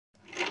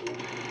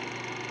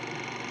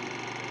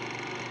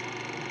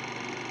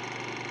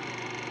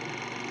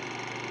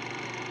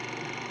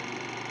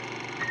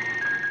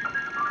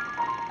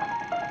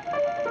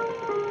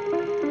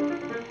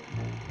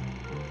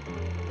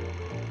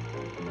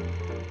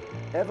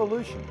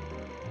Evolution,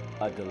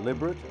 a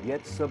deliberate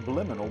yet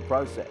subliminal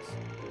process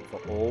for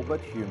all but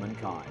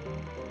humankind.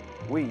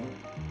 We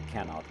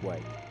cannot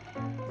wait.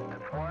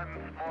 It's one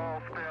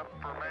small step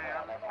for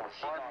man,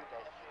 one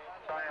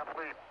giant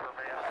leap for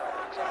man.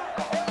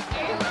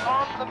 He's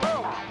on the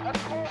move.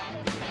 That's cool.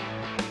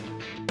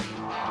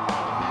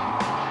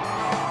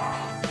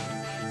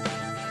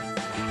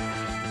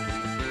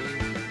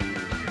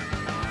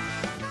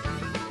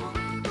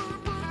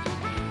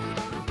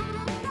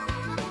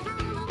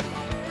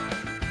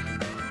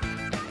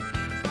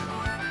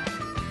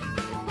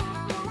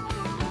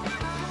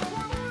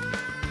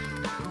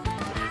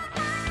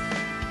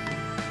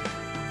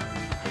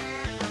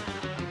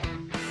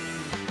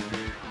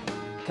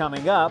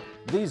 Coming up,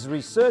 these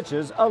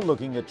researchers are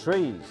looking at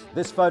trees.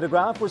 This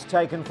photograph was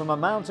taken from a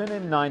mountain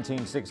in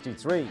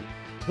 1963.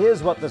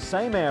 Here's what the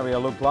same area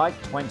looked like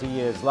 20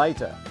 years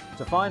later.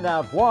 To find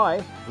out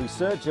why,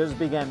 researchers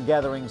began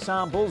gathering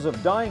samples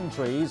of dying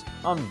trees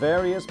on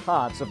various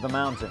parts of the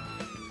mountain.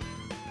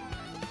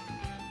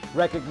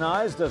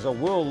 Recognised as a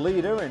world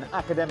leader in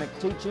academic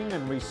teaching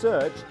and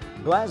research,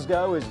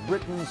 Glasgow is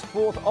Britain's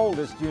fourth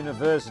oldest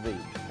university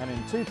and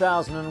in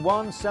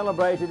 2001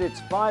 celebrated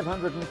its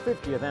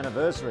 550th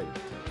anniversary.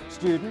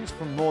 Students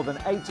from more than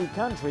 80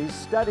 countries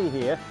study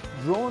here,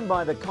 drawn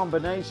by the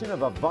combination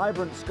of a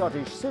vibrant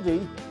Scottish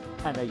city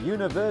and a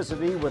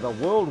university with a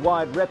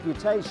worldwide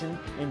reputation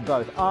in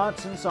both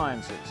arts and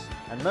sciences.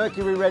 And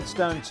Mercury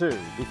Redstone too.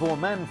 Before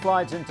man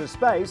flights into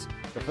space,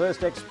 the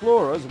first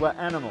explorers were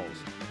animals.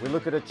 We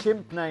look at a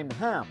chimp named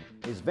Ham,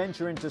 his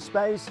venture into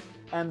space,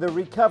 and the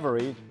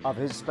recovery of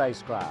his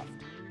spacecraft.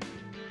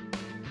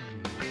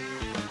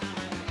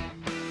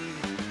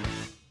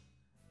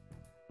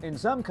 In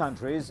some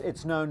countries,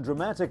 it's known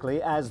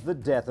dramatically as the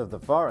death of the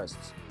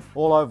forests.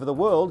 All over the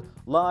world,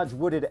 large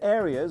wooded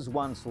areas,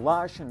 once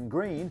lush and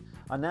green,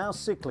 are now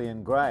sickly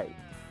and grey.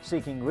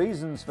 Seeking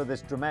reasons for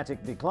this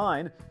dramatic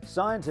decline,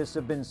 scientists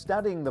have been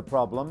studying the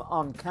problem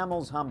on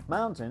Camel's Hump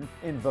Mountain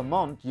in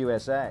Vermont,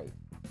 USA.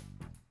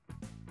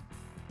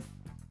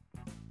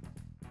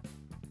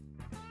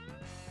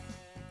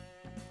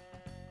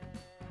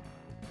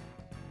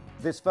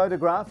 This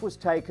photograph was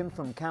taken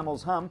from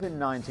Camel's Hump in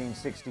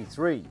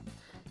 1963.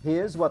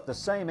 Here's what the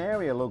same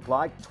area looked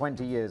like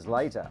 20 years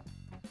later.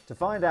 To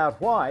find out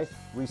why,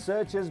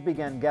 researchers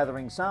began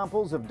gathering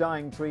samples of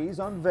dying trees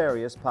on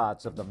various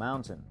parts of the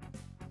mountain.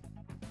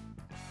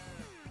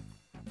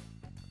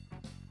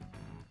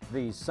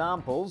 These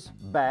samples,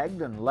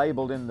 bagged and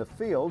labelled in the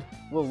field,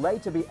 will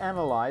later be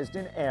analysed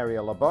in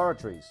area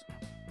laboratories.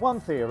 One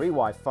theory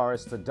why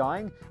forests are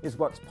dying is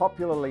what's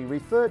popularly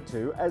referred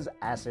to as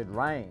acid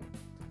rain.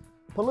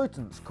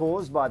 Pollutants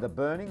caused by the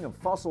burning of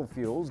fossil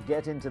fuels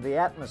get into the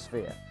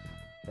atmosphere.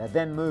 They're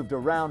then moved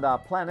around our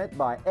planet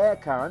by air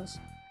currents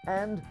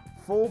and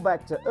fall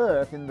back to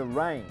Earth in the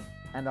rain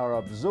and are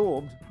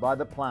absorbed by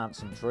the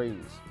plants and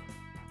trees.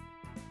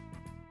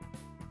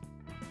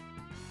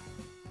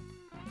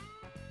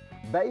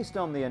 Based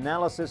on the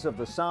analysis of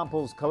the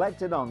samples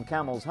collected on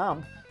Camel's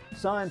Hump,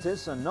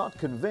 scientists are not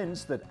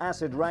convinced that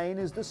acid rain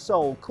is the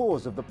sole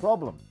cause of the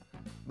problem,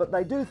 but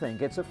they do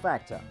think it's a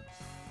factor.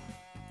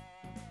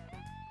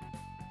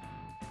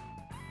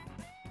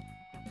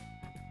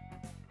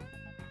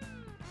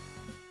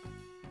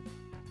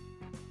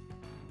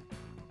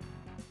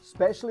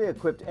 Specially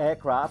equipped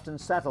aircraft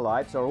and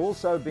satellites are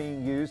also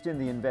being used in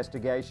the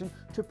investigation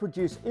to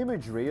produce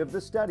imagery of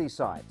the study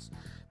sites.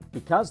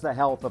 Because the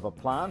health of a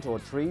plant or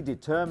tree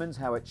determines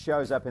how it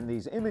shows up in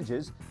these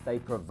images, they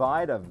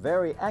provide a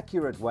very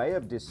accurate way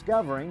of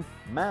discovering,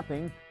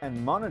 mapping,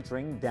 and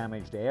monitoring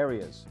damaged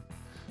areas.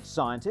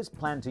 Scientists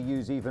plan to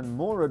use even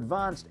more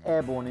advanced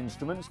airborne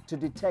instruments to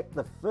detect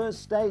the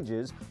first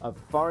stages of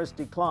forest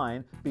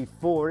decline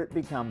before it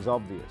becomes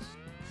obvious.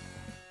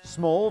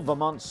 Small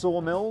Vermont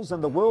sawmills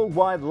and the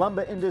worldwide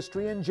lumber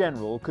industry in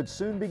general could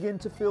soon begin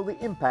to feel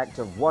the impact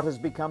of what has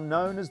become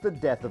known as the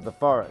death of the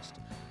forest.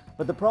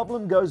 But the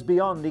problem goes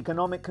beyond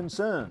economic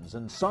concerns,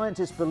 and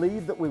scientists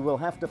believe that we will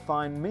have to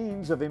find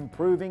means of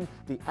improving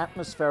the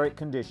atmospheric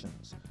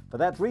conditions. For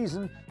that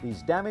reason,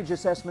 these damage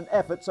assessment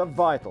efforts are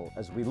vital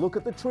as we look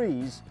at the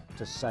trees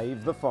to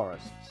save the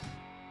forests.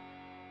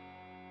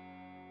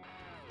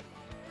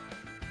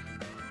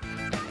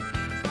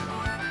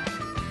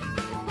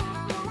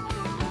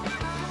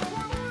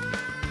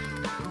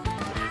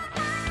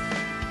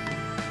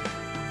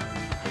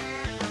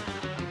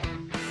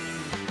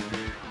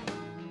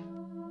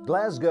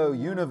 Glasgow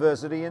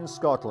University in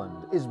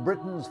Scotland is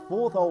Britain's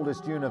fourth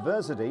oldest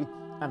university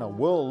and a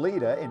world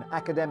leader in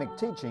academic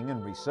teaching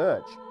and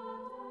research.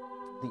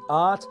 The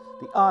art,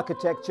 the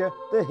architecture,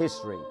 the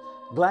history.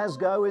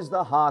 Glasgow is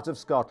the heart of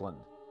Scotland.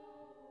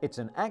 It's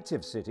an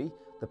active city,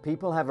 the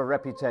people have a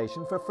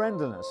reputation for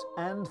friendliness,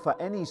 and for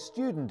any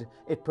student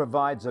it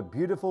provides a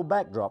beautiful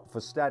backdrop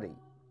for study.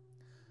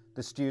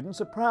 The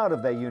students are proud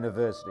of their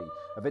university,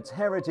 of its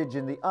heritage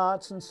in the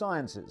arts and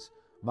sciences.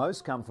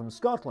 Most come from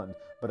Scotland,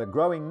 but a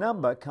growing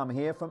number come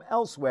here from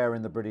elsewhere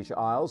in the British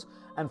Isles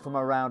and from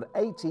around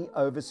 80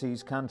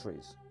 overseas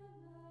countries.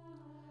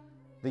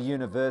 The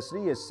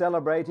university is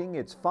celebrating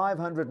its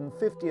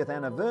 550th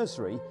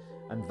anniversary,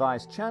 and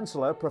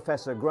Vice-Chancellor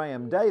Professor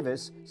Graham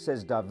Davis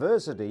says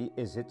diversity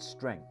is its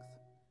strength.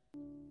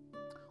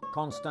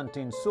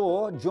 Konstantin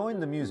Sor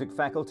joined the music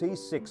faculty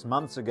 6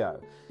 months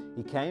ago.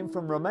 He came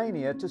from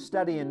Romania to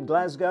study in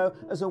Glasgow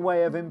as a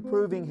way of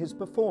improving his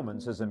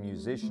performance as a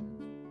musician.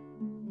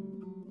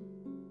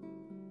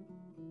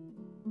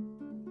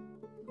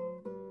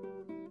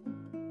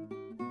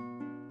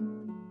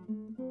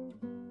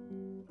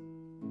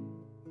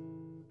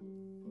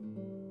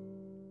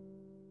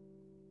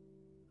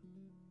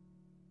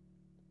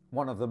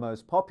 One of the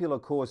most popular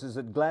courses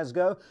at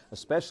Glasgow,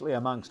 especially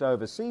amongst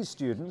overseas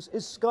students,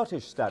 is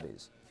Scottish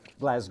Studies.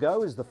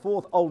 Glasgow is the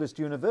 4th oldest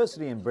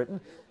university in Britain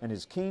and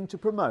is keen to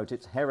promote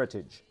its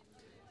heritage.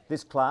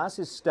 This class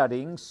is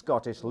studying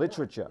Scottish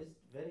literature,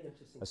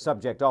 a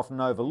subject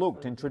often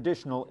overlooked in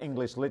traditional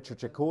English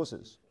literature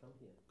courses.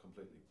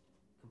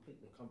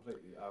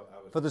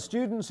 For the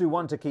students who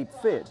want to keep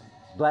fit,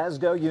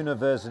 Glasgow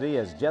University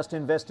has just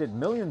invested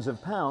millions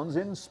of pounds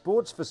in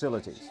sports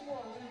facilities.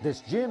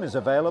 This gym is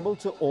available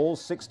to all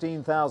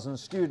 16,000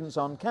 students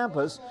on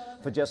campus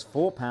for just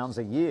 £4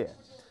 a year.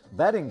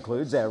 That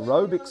includes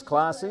aerobics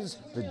classes,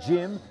 the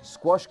gym,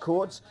 squash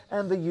courts,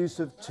 and the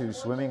use of 2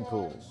 swimming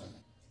pools.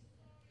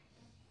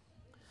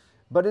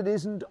 But it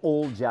isn't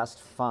all just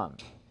fun.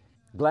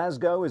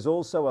 Glasgow is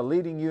also a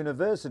leading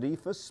university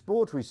for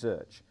sport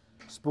research.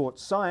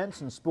 Sports science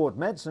and sport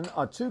medicine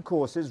are 2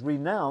 courses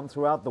renowned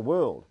throughout the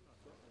world.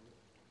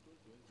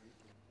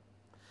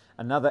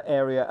 Another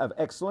area of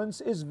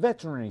excellence is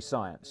veterinary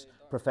science.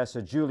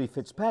 Professor Julie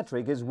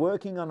Fitzpatrick is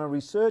working on a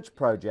research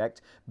project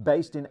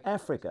based in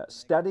Africa,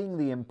 studying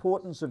the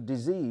importance of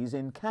disease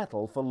in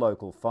cattle for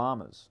local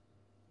farmers.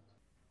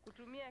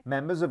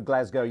 Members of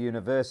Glasgow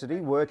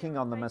University working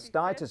on the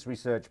mastitis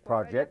research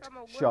project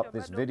shot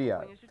this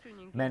video.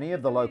 Many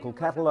of the local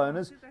cattle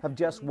owners have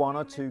just 1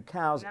 or 2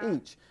 cows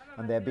each,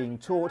 and they're being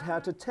taught how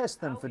to test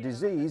them for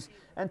disease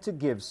and to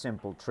give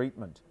simple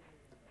treatment.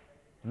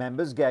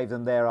 Members gave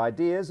them their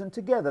ideas, and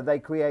together they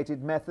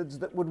created methods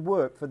that would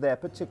work for their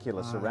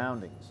particular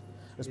surroundings.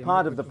 As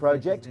part of the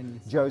project,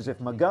 Joseph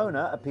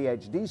Magona, a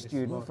PhD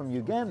student from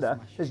Uganda,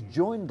 has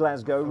joined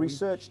Glasgow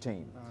research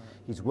team.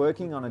 He's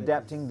working on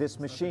adapting this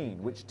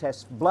machine, which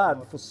tests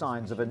blood for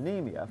signs of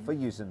anemia for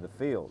use in the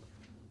field.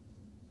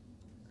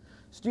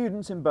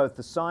 Students in both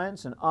the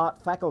science and art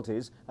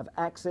faculties have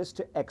access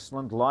to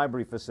excellent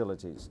library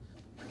facilities.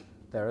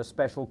 There are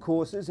special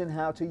courses in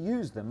how to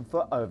use them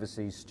for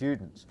overseas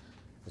students.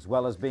 As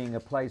well as being a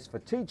place for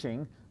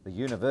teaching, the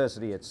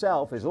university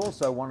itself is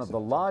also one of the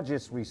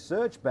largest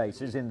research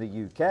bases in the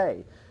UK,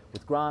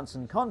 with grants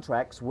and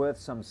contracts worth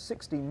some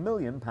 £60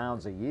 million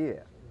a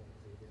year.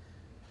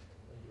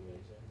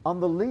 On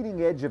the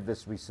leading edge of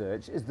this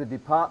research is the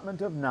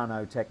Department of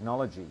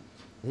Nanotechnology.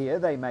 Here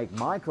they make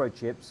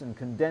microchips and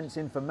condense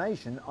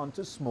information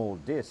onto small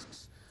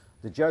discs.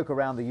 The joke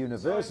around the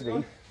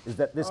university is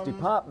that this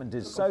department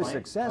is so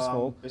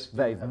successful,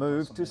 they've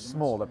moved to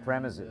smaller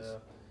premises.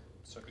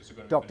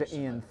 Dr.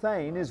 Ian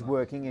Thane is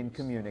working in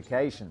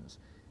communications.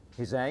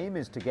 His aim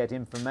is to get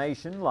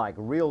information like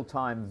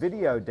real-time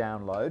video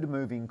download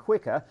moving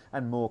quicker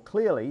and more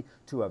clearly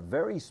to a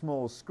very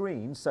small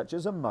screen such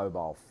as a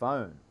mobile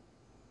phone.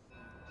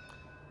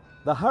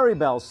 The hurry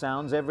bell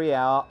sounds every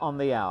hour on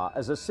the hour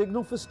as a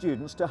signal for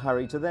students to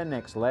hurry to their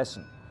next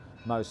lesson.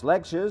 Most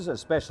lectures,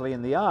 especially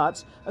in the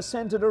arts, are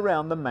centred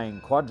around the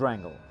main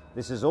quadrangle.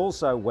 This is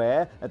also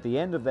where, at the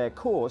end of their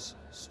course,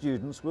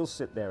 students will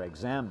sit their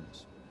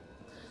exams.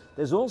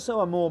 There's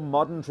also a more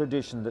modern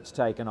tradition that's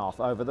taken off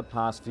over the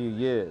past few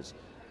years,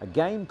 a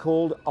game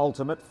called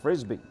Ultimate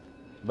Frisbee.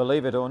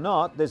 Believe it or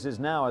not, this is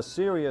now a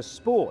serious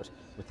sport,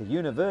 with the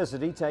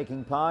university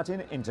taking part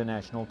in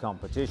international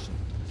competition.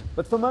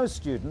 But for most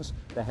students,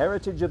 the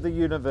heritage of the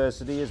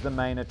university is the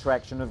main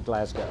attraction of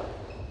Glasgow.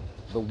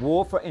 The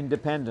War for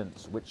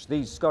Independence, which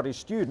these Scottish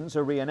students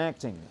are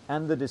reenacting,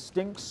 and the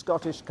distinct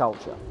Scottish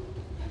culture.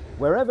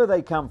 Wherever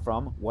they come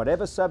from,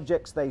 whatever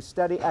subjects they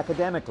study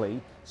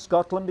academically,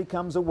 Scotland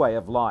becomes a way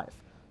of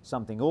life,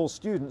 something all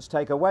students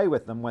take away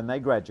with them when they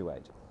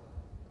graduate.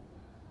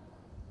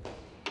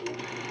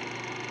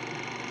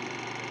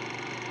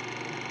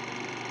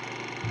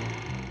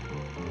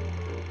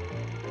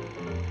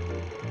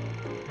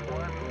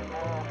 One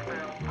small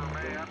step for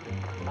man,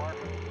 one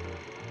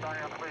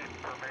giant leap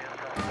for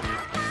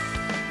mankind.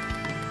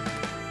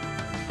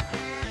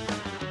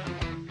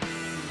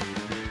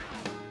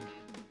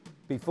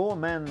 Before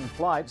manned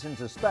flights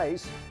into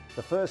space,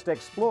 the first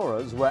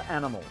explorers were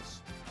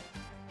animals.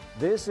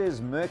 This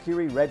is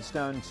Mercury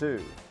Redstone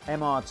 2,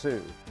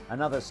 MR2,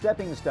 another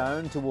stepping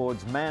stone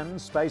towards manned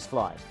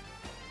spaceflight.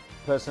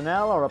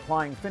 Personnel are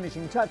applying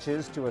finishing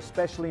touches to a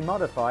specially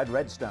modified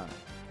Redstone.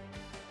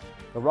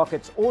 The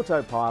rocket's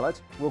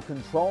autopilot will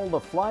control the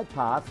flight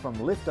path from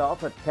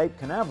liftoff at Cape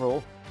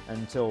Canaveral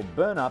until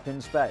burn-up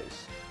in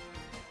space.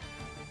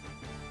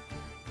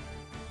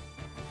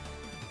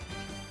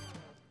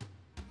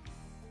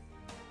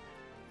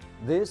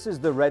 This is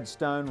the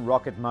Redstone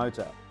rocket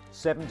motor.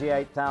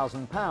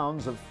 78,000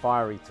 pounds of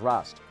fiery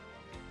thrust.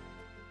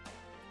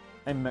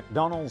 In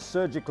McDonnell's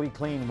surgically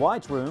clean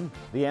white room,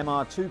 the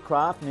MR2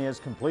 craft nears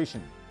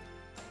completion.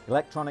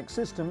 Electronic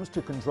systems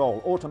to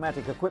control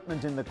automatic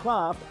equipment in the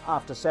craft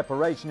after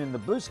separation in the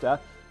booster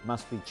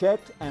must be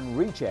checked and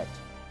rechecked.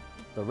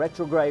 The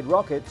retrograde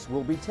rockets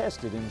will be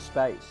tested in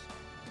space.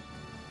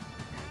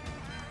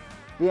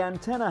 The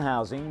antenna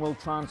housing will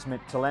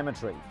transmit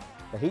telemetry.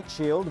 The heat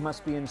shield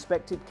must be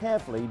inspected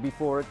carefully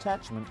before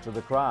attachment to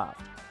the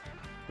craft.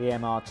 The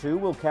MR2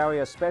 will carry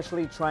a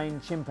specially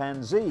trained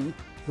chimpanzee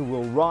who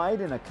will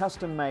ride in a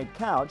custom-made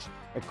couch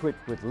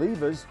equipped with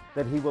levers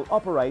that he will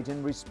operate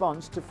in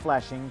response to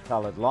flashing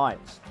coloured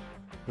lights.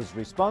 His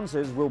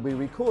responses will be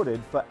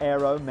recorded for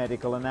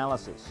aeromedical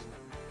analysis.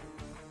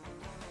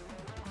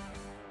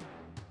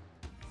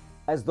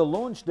 As the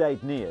launch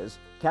date nears,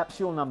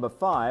 capsule number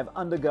 5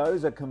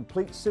 undergoes a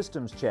complete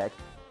systems check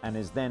and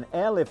is then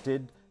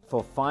airlifted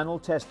for final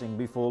testing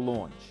before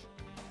launch.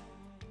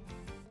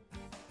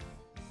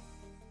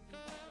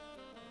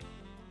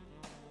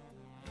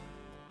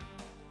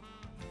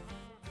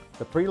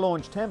 The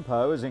pre-launch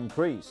tempo is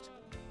increased.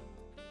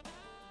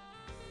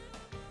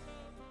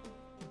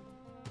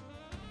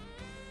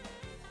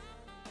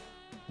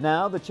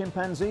 Now the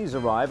chimpanzees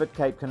arrive at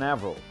Cape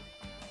Canaveral.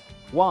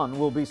 One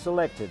will be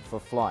selected for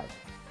flight.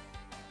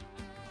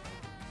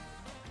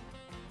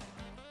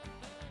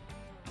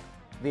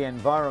 The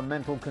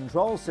environmental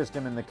control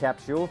system in the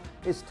capsule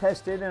is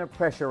tested in a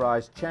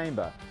pressurized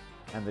chamber,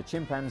 and the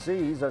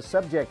chimpanzees are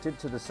subjected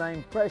to the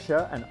same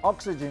pressure and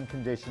oxygen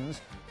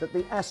conditions that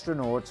the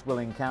astronauts will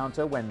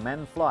encounter when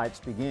manned flights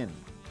begin.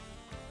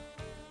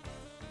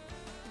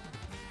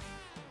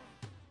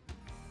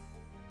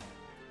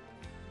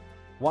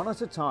 One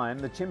at a time,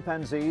 the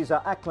chimpanzees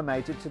are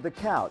acclimated to the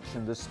couch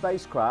and the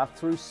spacecraft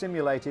through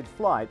simulated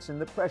flights in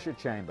the pressure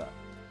chamber.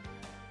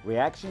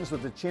 Reactions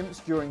of the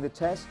chimps during the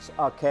tests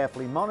are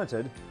carefully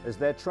monitored as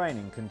their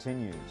training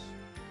continues.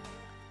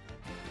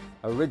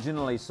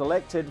 Originally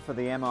selected for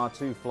the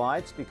MR2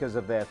 flights because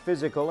of their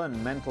physical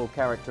and mental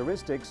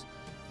characteristics,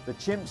 the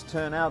chimps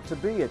turn out to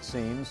be, it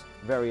seems,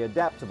 very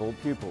adaptable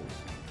pupils.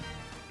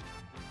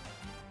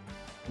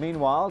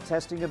 Meanwhile,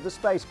 testing of the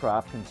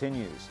spacecraft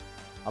continues.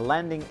 A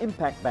landing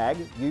impact bag,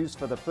 used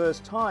for the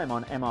first time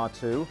on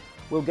MR2,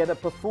 will get a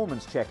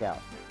performance checkout.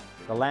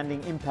 The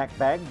landing impact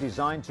bag,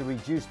 designed to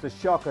reduce the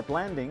shock at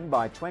landing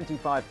by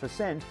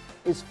 25%,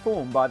 is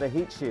formed by the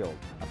heat shield,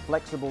 a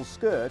flexible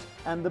skirt,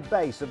 and the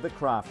base of the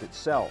craft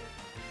itself.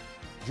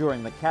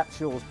 During the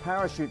capsule's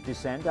parachute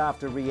descent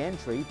after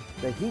re-entry,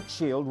 the heat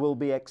shield will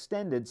be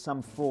extended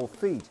some 4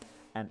 feet,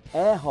 and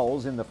air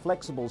holes in the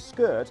flexible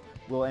skirt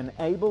will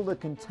enable the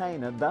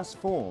container thus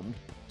formed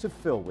to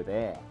fill with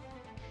air.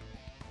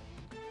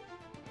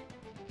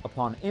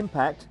 Upon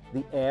impact,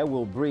 the air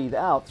will breathe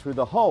out through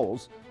the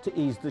holes to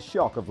ease the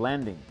shock of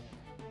landing.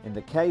 In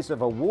the case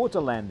of a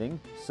water landing,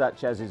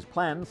 such as is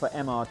planned for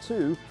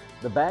MR2,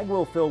 the bag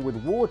will fill with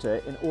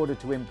water in order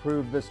to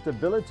improve the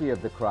stability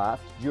of the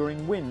craft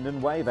during wind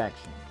and wave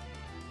action.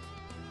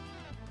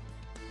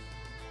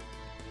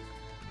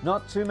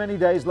 Not too many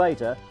days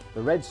later,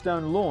 the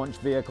Redstone launch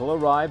vehicle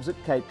arrives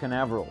at Cape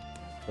Canaveral.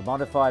 The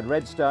modified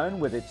Redstone,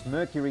 with its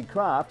Mercury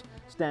craft,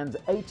 stands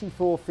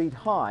 84 feet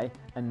high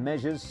and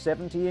measures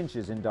 70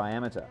 inches in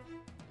diameter.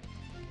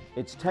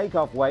 Its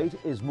takeoff weight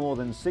is more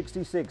than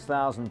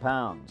 66,000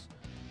 pounds.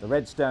 The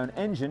Redstone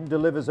engine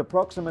delivers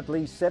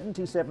approximately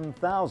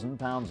 77,000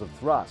 pounds of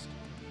thrust.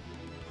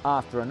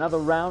 After another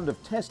round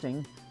of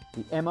testing,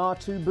 the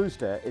MR2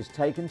 booster is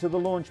taken to the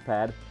launch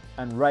pad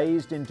and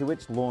raised into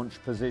its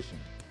launch position.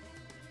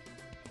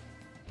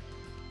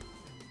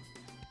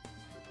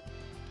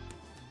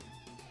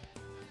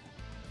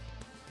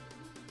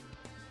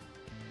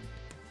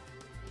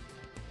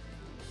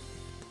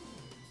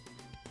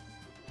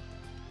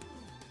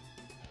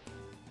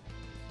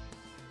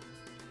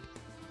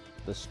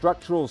 The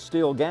structural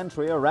steel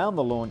gantry around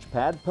the launch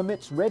pad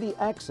permits ready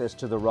access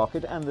to the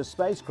rocket and the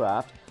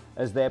spacecraft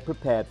as they're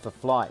prepared for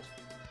flight.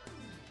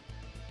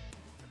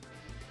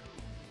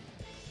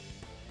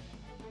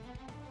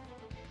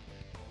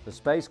 The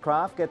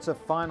spacecraft gets a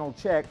final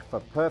check for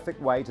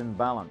perfect weight and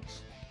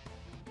balance.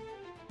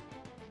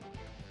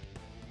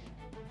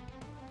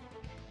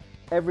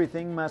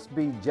 Everything must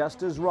be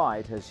just as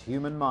right as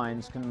human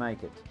minds can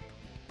make it.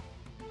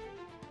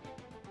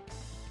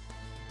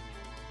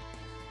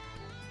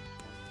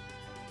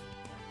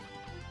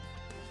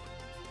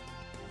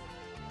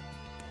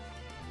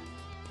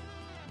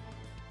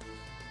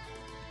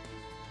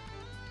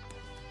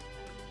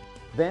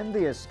 Then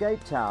the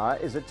escape tower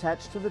is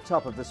attached to the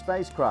top of the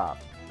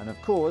spacecraft and of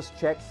course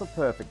checked for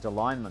perfect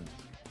alignment.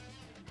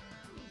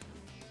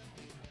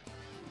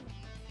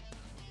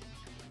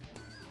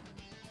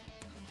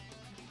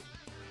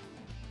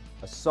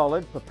 A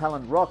solid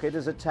propellant rocket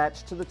is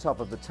attached to the top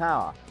of the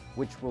tower,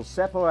 which will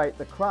separate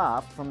the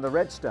craft from the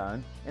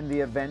Redstone in the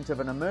event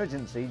of an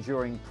emergency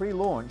during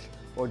pre-launch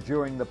or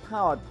during the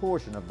powered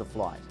portion of the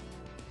flight.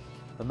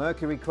 The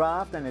Mercury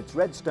craft and its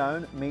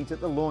Redstone meet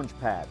at the launch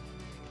pad.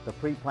 The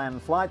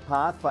pre-planned flight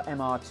path for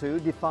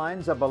MR2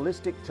 defines a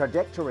ballistic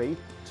trajectory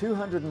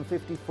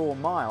 254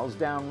 miles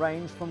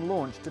downrange from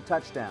launch to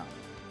touchdown.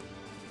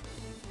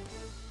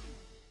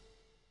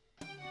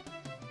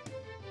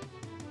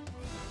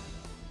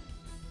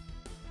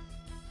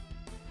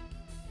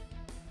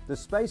 The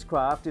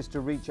spacecraft is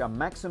to reach a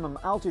maximum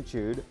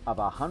altitude of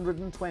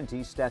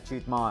 120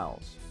 statute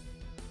miles.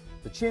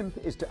 The Chimp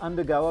is to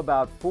undergo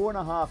about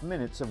 4.5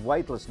 minutes of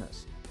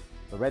weightlessness.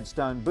 The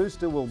Redstone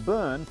booster will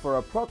burn for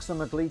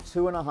approximately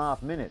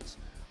 2.5 minutes,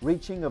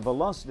 reaching a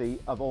velocity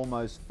of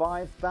almost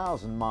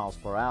 5,000 miles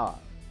per hour.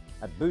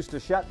 At booster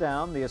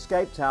shutdown, the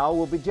escape tower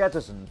will be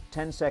jettisoned.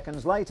 10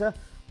 seconds later,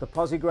 the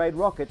posi-grade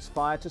rockets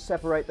fire to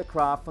separate the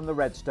craft from the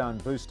Redstone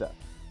booster.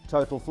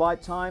 Total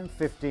flight time,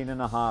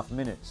 15.5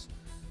 minutes.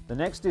 The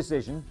next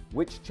decision,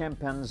 which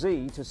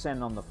chimpanzee to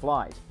send on the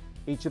flight.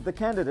 Each of the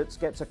candidates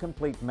gets a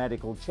complete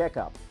medical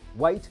checkup: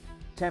 weight,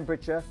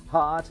 temperature,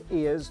 heart,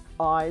 ears,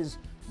 eyes,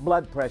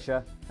 blood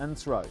pressure and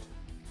throat.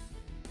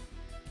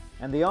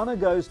 And the honour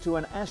goes to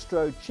an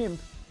astro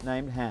chimp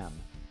named Ham,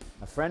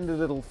 a friendly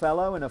little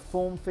fellow in a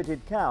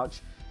form-fitted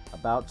couch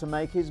about to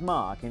make his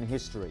mark in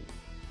history.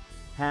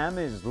 Ham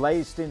is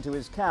laced into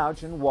his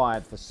couch and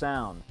wired for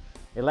sound.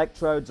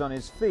 Electrodes on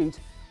his feet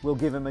will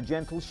give him a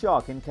gentle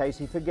shock in case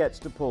he forgets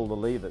to pull the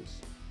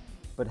levers.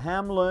 But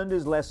Ham learned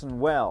his lesson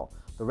well.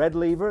 The red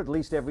lever at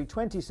least every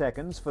 20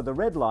 seconds for the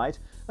red light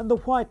and the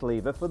white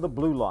lever for the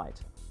blue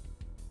light.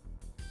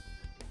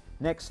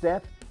 Next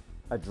step,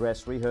 a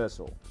dress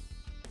rehearsal.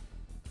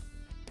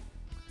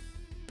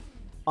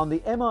 On the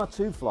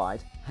MR2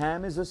 flight,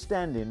 Ham is a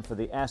stand-in for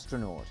the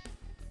astronaut.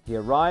 He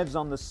arrives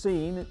on the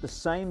scene at the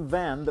same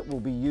van that will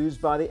be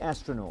used by the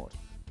astronaut.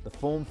 The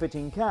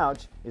form-fitting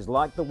couch is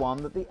like the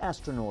one that the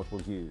astronaut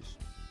will use.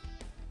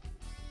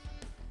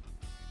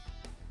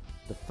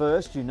 The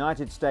first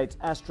United States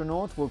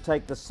astronaut will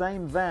take the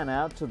same van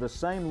out to the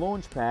same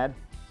launch pad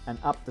and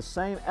up the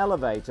same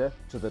elevator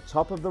to the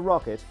top of the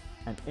rocket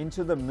and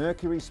into the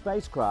Mercury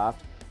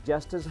spacecraft,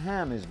 just as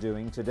Ham is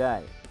doing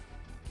today.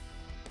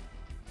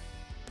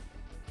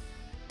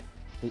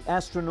 The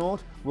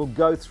astronaut will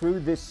go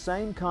through this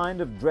same kind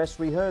of dress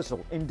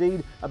rehearsal.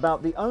 Indeed,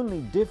 about the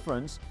only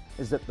difference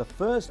is that the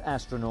first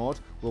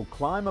astronaut will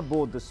climb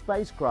aboard the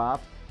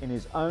spacecraft in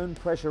his own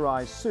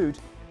pressurized suit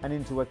and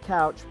into a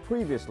couch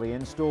previously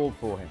installed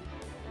for him.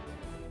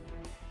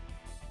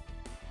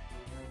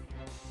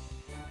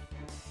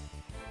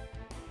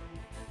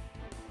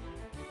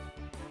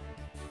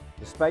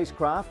 The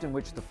spacecraft in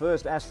which the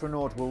first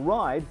astronaut will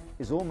ride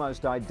is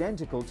almost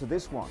identical to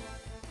this one.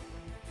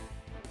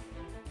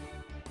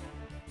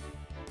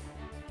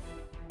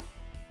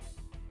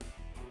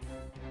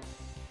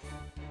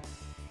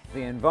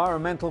 The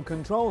environmental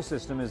control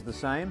system is the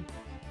same,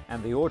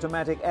 and the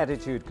automatic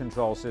attitude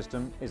control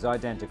system is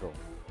identical.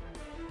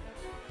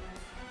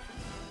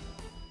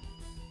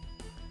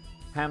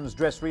 Ham's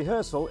dress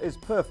rehearsal is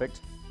perfect,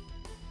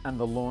 and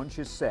the launch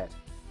is set.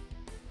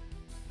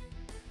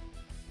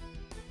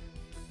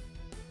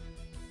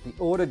 The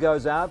order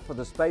goes out for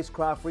the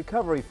spacecraft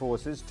recovery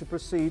forces to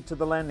proceed to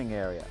the landing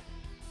area.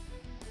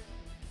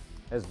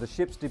 As the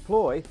ships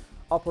deploy,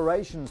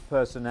 operations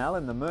personnel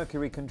in the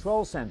Mercury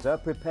Control Center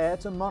prepare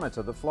to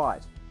monitor the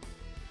flight.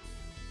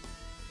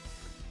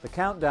 The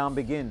countdown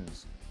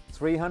begins,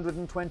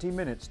 320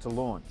 minutes to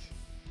launch.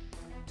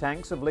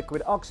 Tanks of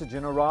liquid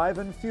oxygen arrive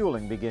and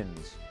fueling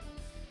begins.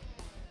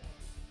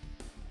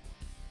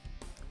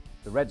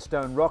 The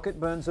Redstone rocket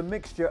burns a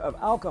mixture of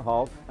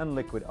alcohol and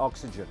liquid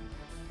oxygen.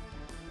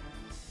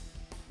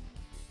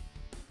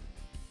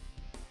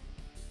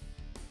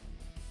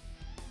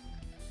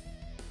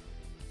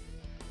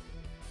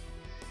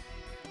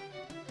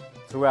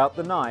 Throughout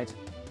the night,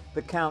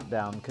 the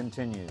countdown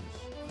continues.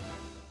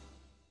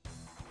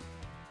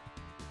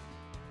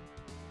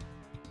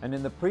 And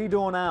in the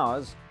pre-dawn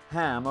hours,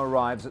 Ham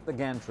arrives at the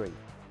gantry.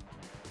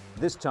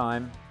 This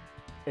time,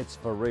 it's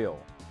for real.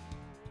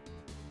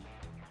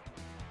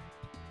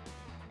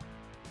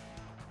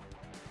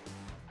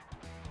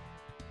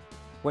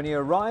 When he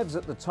arrives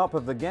at the top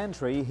of the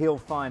gantry, he'll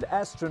find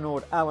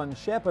astronaut Alan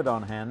Shepard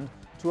on hand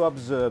to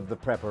observe the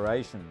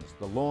preparations,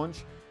 the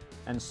launch,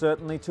 and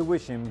certainly to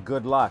wish him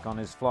good luck on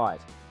his flight.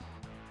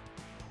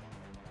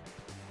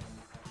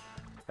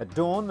 At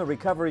dawn, the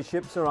recovery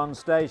ships are on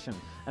station,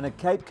 and at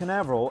Cape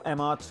Canaveral,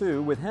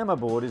 MR2 with Ham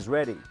aboard is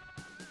ready.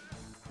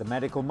 The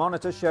medical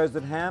monitor shows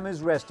that Ham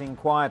is resting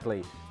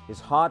quietly,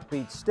 his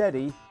heartbeat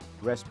steady,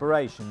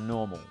 respiration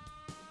normal.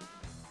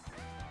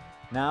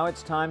 Now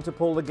it's time to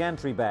pull the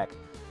gantry back.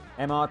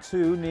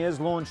 MR2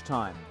 nears launch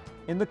time.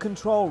 In the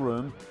control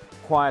room,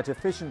 quiet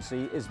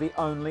efficiency is the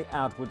only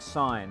outward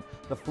sign.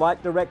 The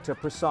flight director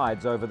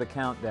presides over the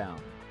countdown.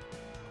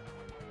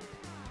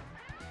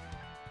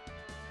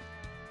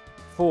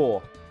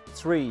 4,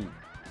 3,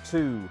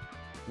 2,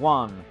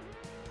 1,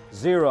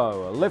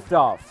 0,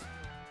 liftoff.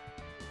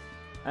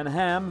 And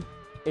Ham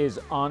is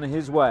on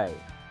his way.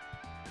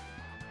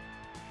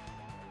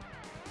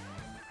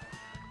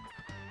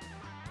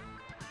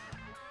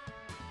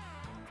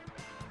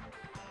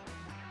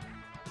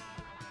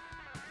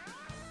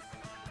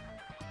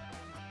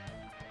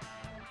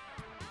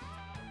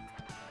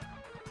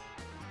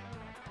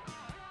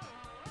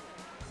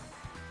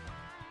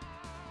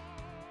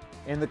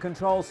 In the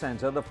control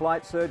center, the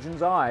flight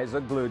surgeon's eyes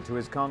are glued to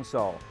his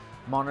console,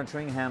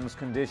 monitoring Ham's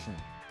condition.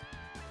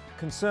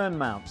 Concern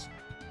mounts.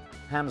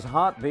 Ham's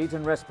heartbeat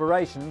and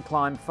respiration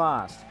climb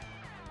fast.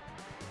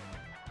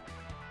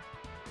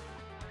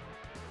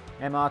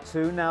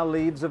 MR2 now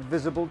leaves a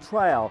visible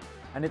trail,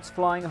 and it's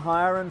flying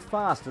higher and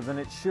faster than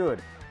it should.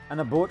 An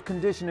abort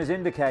condition is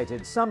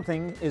indicated.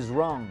 Something is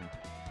wrong.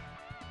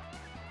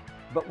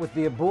 But with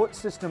the abort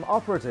system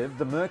operative,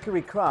 the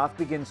Mercury craft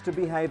begins to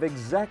behave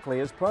exactly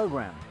as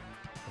programmed.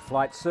 The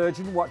flight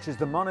surgeon watches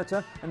the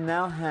monitor, and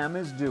now Ham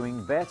is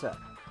doing better.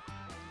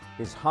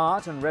 His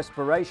heart and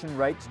respiration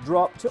rates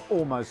drop to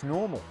almost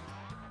normal.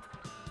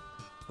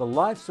 The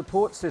life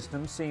support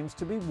system seems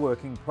to be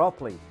working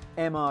properly.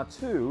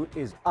 MR2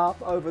 is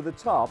up over the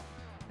top,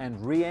 and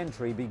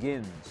re-entry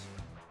begins.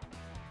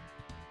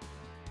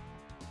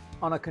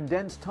 On a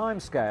condensed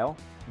timescale,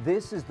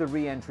 this is the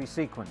re-entry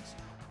sequence.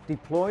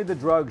 Deploy the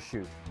drogue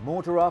chute,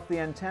 mortar off the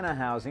antenna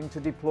housing to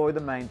deploy the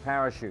main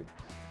parachute.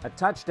 At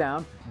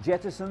touchdown,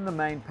 jettison the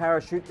main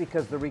parachute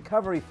because the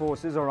recovery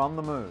forces are on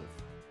the move.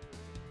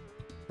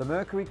 The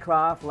Mercury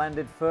craft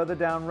landed further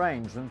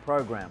downrange than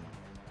programmed.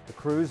 The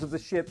crews of the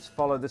ships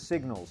follow the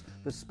signals.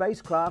 The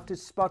spacecraft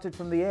is spotted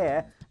from the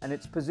air and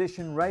its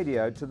position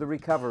radioed to the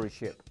recovery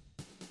ship.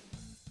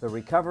 The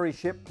recovery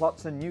ship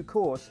plots a new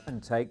course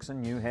and takes a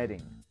new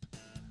heading.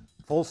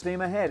 Full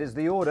steam ahead is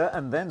the order,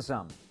 and then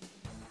some.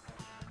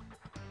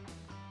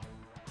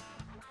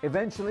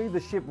 Eventually, the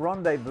ship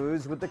rendezvous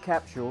with the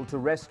capsule to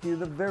rescue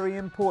the very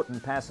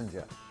important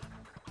passenger.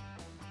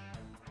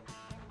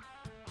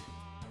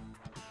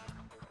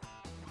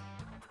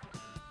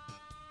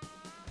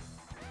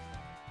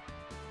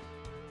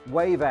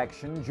 Wave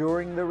action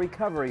during the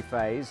recovery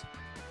phase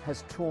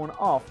has torn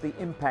off the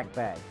impact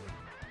bag.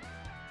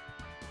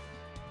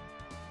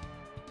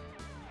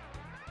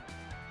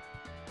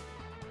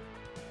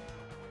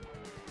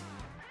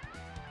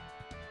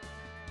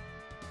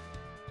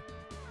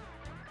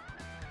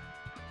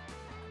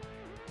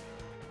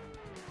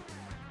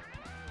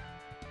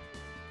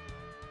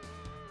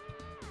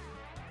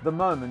 The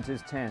moment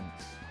is tense.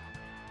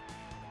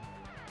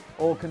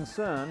 All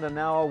concerned are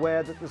now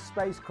aware that the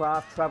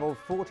spacecraft travelled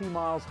 40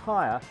 miles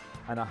higher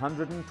and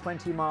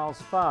 120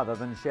 miles farther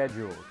than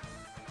scheduled.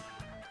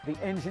 The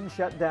engine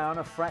shut down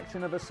a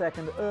fraction of a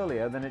second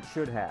earlier than it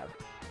should have.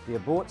 The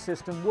abort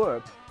system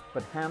worked,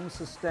 but Ham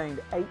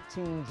sustained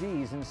 18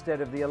 Gs instead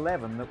of the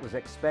 11 that was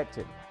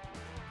expected.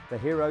 The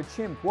hero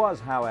Chimp was,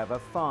 however,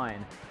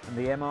 fine, and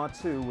the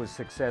MR2 was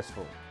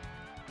successful.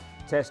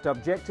 Test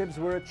objectives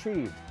were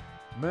achieved.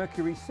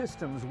 Mercury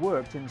systems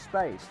worked in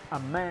space. A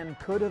man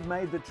could have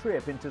made the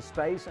trip into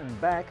space and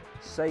back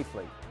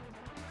safely.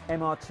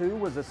 MR2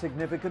 was a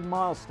significant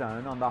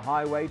milestone on the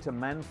highway to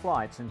manned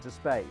flights into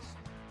space.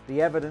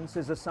 The evidence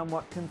is a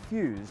somewhat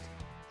confused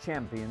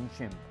champion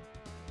chimp.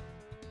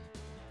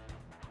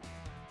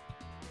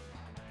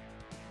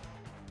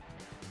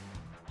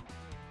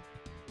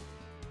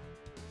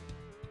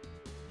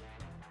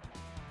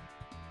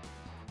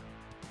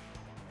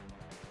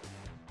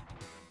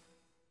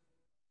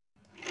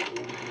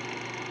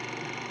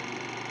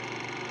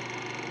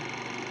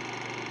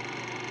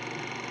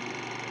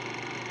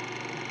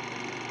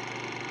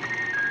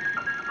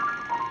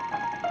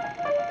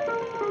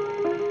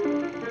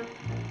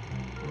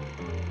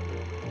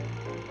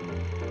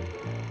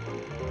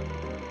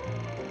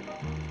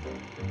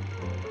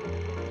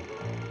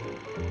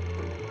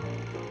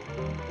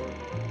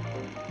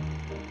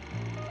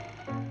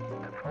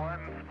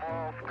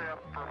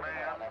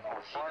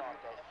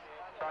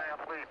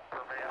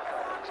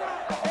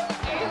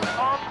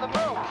 On the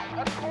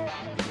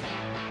move.